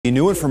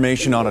New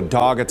information on a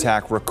dog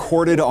attack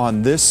recorded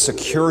on this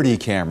security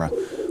camera.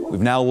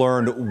 We've now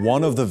learned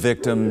one of the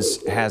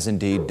victims has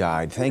indeed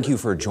died. Thank you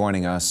for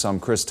joining us. I'm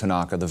Chris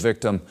Tanaka. The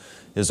victim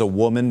is a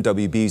woman.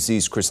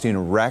 WBZ's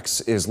Kristina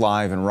Rex is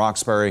live in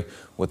Roxbury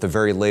with the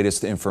very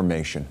latest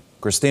information.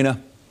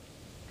 Kristina?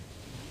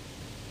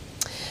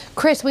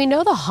 Chris, we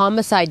know the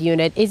homicide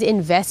unit is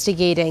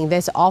investigating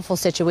this awful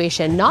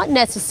situation, not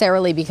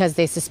necessarily because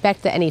they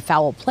suspect that any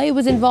foul play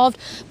was involved,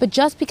 but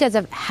just because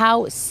of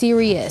how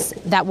serious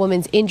that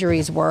woman's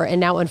injuries were.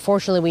 And now,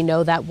 unfortunately, we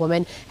know that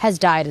woman has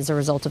died as a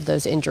result of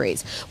those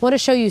injuries. I want to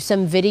show you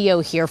some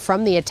video here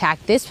from the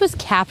attack. This was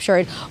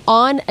captured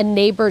on a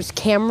neighbor's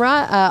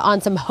camera,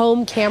 on some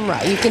home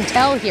camera. You can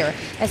tell here,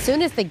 as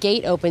soon as the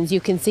gate opens, you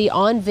can see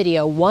on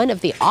video one of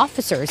the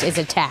officers is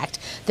attacked.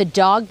 The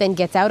dog then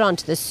gets out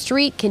onto the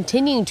street,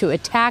 continuing to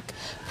attack,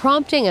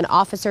 prompting an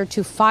officer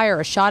to fire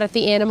a shot at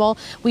the animal.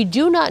 We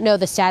do not know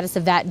the status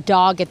of that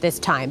dog at this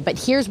time, but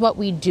here's what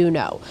we do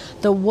know.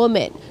 The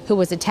woman who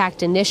was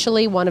attacked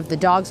initially, one of the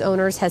dog's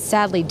owners, has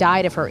sadly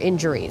died of her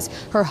injuries.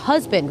 Her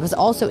husband was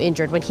also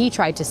injured when he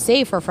tried to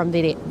save her from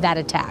that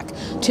attack.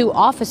 Two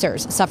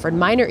officers suffered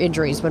minor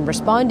injuries when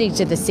responding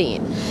to the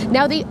scene.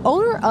 Now, the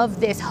owner of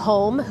this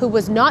home, who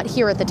was not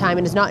here at the time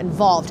and is not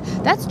involved,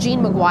 that's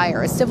Jean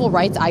McGuire, a civil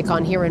rights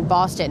icon here in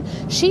Boston.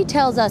 She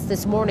tells us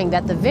this morning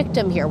that the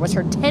victim here was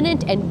her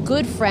tenant and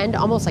good friend,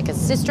 almost like a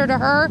sister to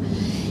her.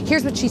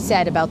 Here's what she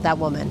said about that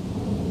woman.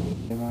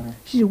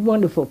 She's a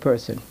wonderful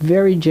person,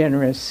 very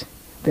generous,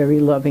 very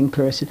loving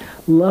person,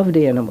 loved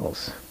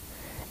animals.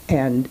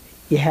 And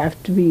you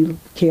have to be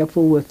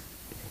careful with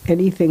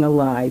anything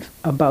alive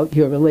about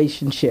your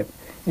relationship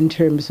in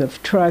terms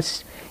of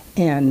trust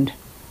and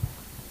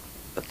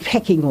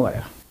pecking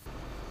order.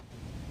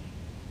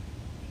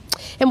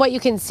 And what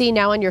you can see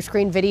now on your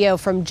screen video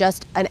from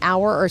just an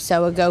hour or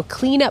so ago,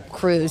 cleanup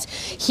crews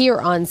here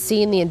on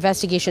scene. The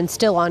investigation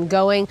still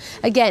ongoing.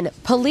 Again,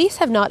 police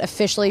have not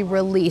officially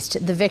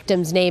released the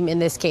victim's name in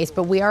this case,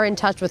 but we are in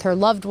touch with her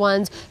loved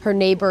ones, her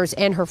neighbors,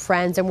 and her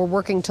friends, and we're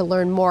working to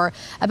learn more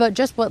about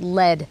just what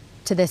led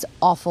to this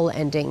awful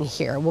ending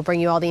here. We'll bring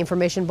you all the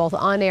information both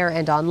on air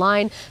and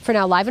online. For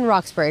now, live in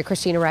Roxbury,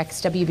 Kristina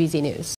Rex, WBZ News.